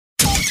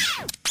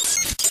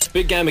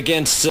Big game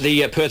against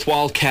the Perth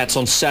Wildcats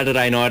on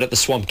Saturday night at the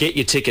Swamp. Get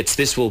your tickets.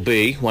 This will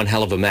be one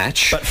hell of a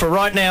match. But for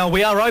right now,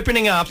 we are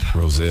opening up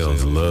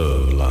Rosell's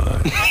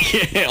Loveline.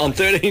 Yeah, on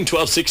 13,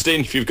 12,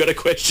 16, if you've got a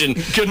question.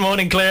 Good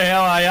morning, Claire.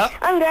 How are you?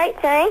 I'm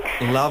great, thanks.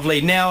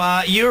 Lovely.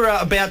 Now, you're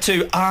about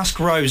to ask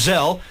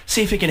Rosell,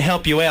 see if he can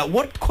help you out.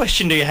 What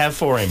question do you have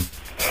for him?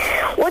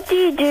 What do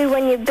you do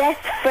when your best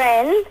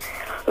friend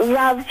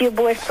loves your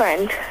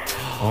boyfriend?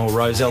 Oh,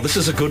 Rosell, this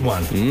is a good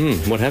one.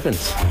 What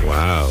happens?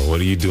 Wow, what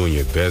do you do when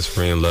your best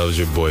friend loves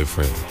your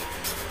boyfriend?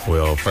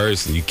 Well,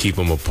 first you keep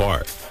them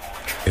apart,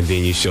 and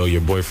then you show your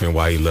boyfriend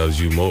why he loves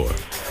you more.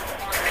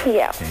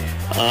 Yeah.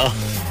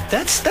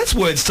 That's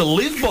words to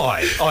live by,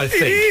 I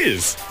think. It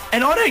is.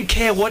 And I don't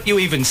care what you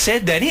even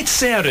said then. It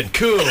sounded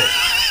cool.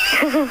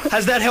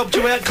 Has that helped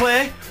you out,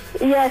 Claire?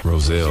 Yes.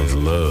 Rosell's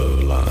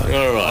Loveline.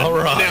 All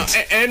right. Now,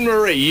 Now,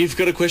 Anne-Marie, you've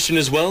got a question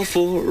as well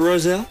for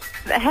Rosell?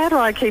 How do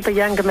I keep a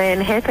younger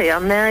man happy?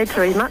 I'm married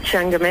to a much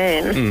younger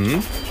man.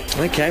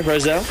 Okay,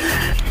 Rosell.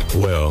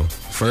 Well,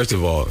 first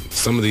of all,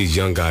 some of these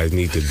young guys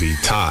need to be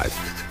taught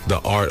the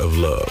art of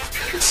love.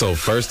 So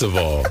first of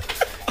all,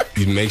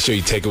 you make sure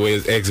you take away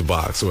his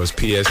Xbox or his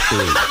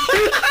PS3.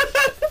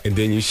 And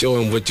then you show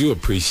him what you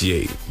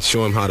appreciate.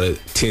 Show him how to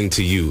tend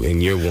to you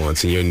and your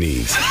wants and your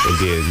needs. And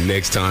then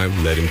next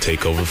time, let him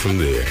take over from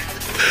there.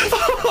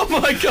 oh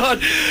my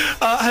God.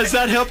 Has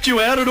that helped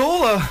you out at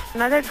all?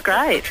 No, that's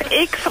great.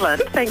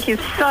 Excellent. Thank you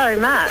so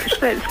much.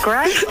 That's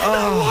great.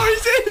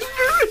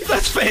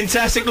 That's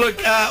fantastic. Look,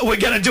 we're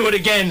going to do it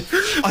again.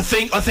 I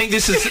think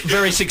this is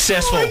very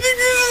successful. I think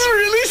this is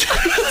really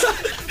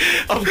successful.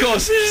 Of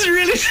course. This is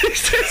really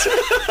successful.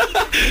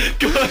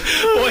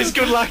 Boys,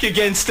 good luck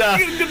against...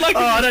 Good luck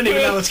I don't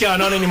even know what's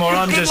going on anymore.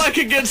 Good luck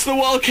against the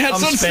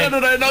Wildcats on spent.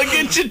 Saturday, and I'll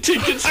get your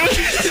tickets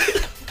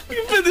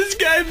for this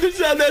game.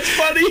 That's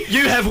funny.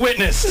 You have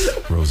witnessed.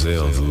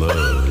 Rosell's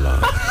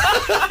Loveline.